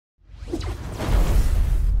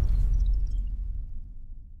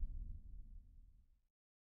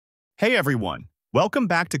Hey everyone! Welcome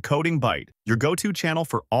back to Coding Byte, your go-to channel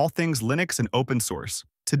for all things Linux and open source.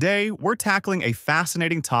 Today, we're tackling a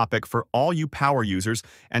fascinating topic for all you power users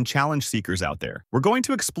and challenge seekers out there. We're going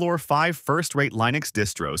to explore 5 first-rate Linux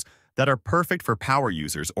distros that are perfect for power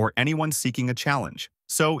users or anyone seeking a challenge.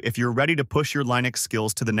 So, if you're ready to push your Linux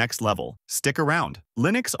skills to the next level, stick around.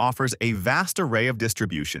 Linux offers a vast array of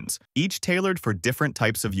distributions, each tailored for different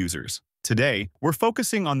types of users. Today, we're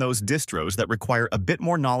focusing on those distros that require a bit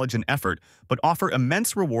more knowledge and effort, but offer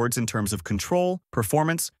immense rewards in terms of control,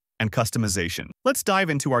 performance, and customization. Let's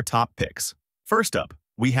dive into our top picks. First up,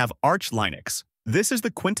 we have Arch Linux. This is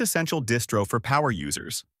the quintessential distro for power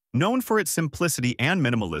users. Known for its simplicity and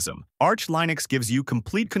minimalism, Arch Linux gives you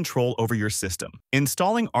complete control over your system.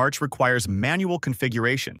 Installing Arch requires manual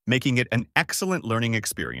configuration, making it an excellent learning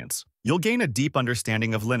experience. You'll gain a deep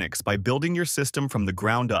understanding of Linux by building your system from the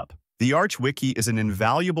ground up. The Arch Wiki is an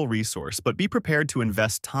invaluable resource, but be prepared to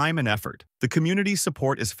invest time and effort. The community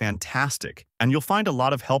support is fantastic, and you'll find a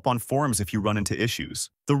lot of help on forums if you run into issues.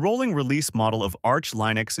 The rolling release model of Arch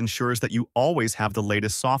Linux ensures that you always have the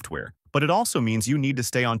latest software, but it also means you need to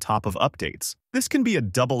stay on top of updates. This can be a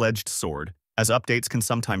double-edged sword, as updates can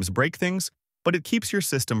sometimes break things, but it keeps your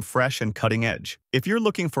system fresh and cutting edge. If you're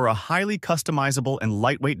looking for a highly customizable and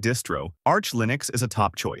lightweight distro, Arch Linux is a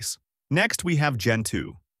top choice. Next, we have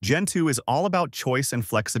Gentoo. Gentoo is all about choice and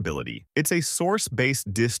flexibility. It's a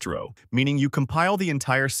source-based distro, meaning you compile the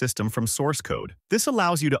entire system from source code. This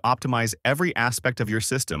allows you to optimize every aspect of your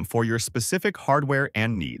system for your specific hardware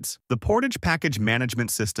and needs. The Portage package management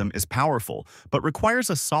system is powerful, but requires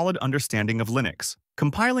a solid understanding of Linux.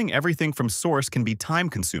 Compiling everything from source can be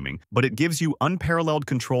time-consuming, but it gives you unparalleled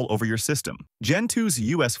control over your system. Gentoo's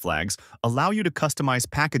US flags allow you to customize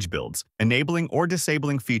package builds, enabling or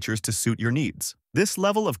disabling features to suit your needs. This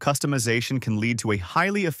level of customization can lead to a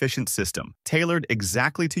highly efficient system, tailored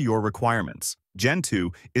exactly to your requirements.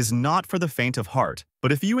 Gentoo is not for the faint of heart,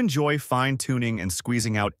 but if you enjoy fine-tuning and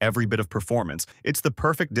squeezing out every bit of performance, it's the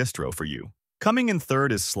perfect distro for you. Coming in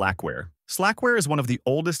third is Slackware. Slackware is one of the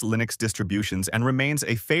oldest Linux distributions and remains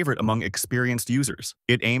a favorite among experienced users.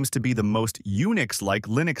 It aims to be the most Unix-like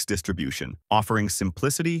Linux distribution, offering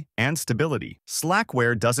simplicity and stability.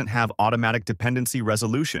 Slackware doesn't have automatic dependency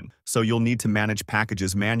resolution, so you'll need to manage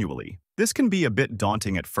packages manually. This can be a bit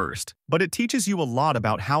daunting at first, but it teaches you a lot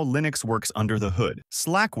about how Linux works under the hood.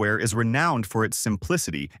 Slackware is renowned for its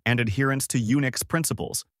simplicity and adherence to Unix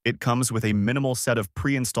principles. It comes with a minimal set of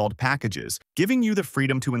pre-installed packages, giving you the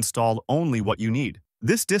freedom to install only what you need.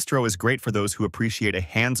 This distro is great for those who appreciate a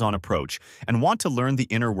hands-on approach and want to learn the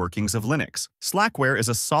inner workings of Linux. Slackware is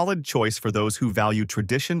a solid choice for those who value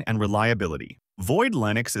tradition and reliability. Void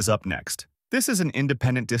Linux is up next. This is an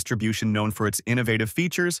independent distribution known for its innovative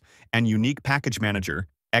features and unique package manager,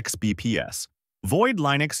 XBPS. Void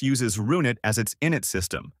Linux uses Runit as its init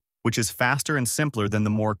system, which is faster and simpler than the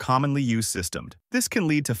more commonly used system. This can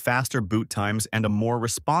lead to faster boot times and a more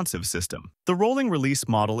responsive system. The rolling release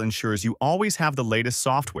model ensures you always have the latest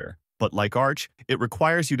software, but like Arch, it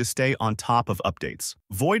requires you to stay on top of updates.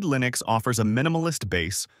 Void Linux offers a minimalist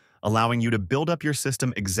base, allowing you to build up your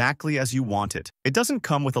system exactly as you want it. It doesn't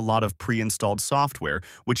come with a lot of pre-installed software,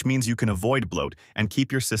 which means you can avoid bloat and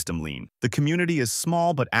keep your system lean. The community is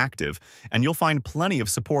small but active, and you'll find plenty of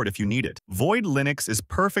support if you need it. Void Linux is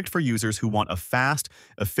perfect for users who want a fast,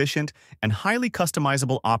 efficient, and highly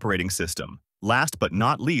customizable operating system. Last but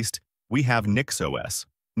not least, we have Nix OS.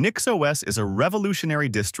 Nix OS is a revolutionary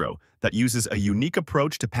distro that uses a unique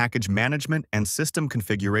approach to package management and system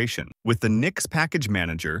configuration. With the Nix Package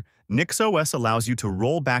Manager, Nix OS allows you to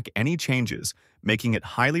roll back any changes, making it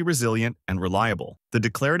highly resilient and reliable. The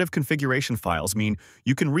declarative configuration files mean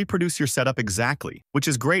you can reproduce your setup exactly, which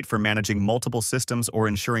is great for managing multiple systems or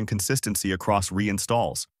ensuring consistency across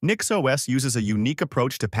reinstalls. Nix OS uses a unique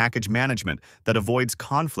approach to package management that avoids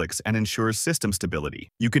conflicts and ensures system stability.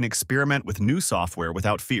 You can experiment with new software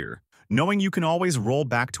without fear, knowing you can always roll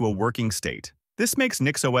back to a working state. This makes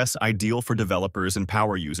Nix OS ideal for developers and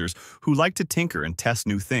power users who like to tinker and test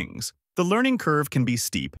new things. The learning curve can be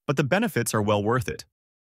steep, but the benefits are well worth it.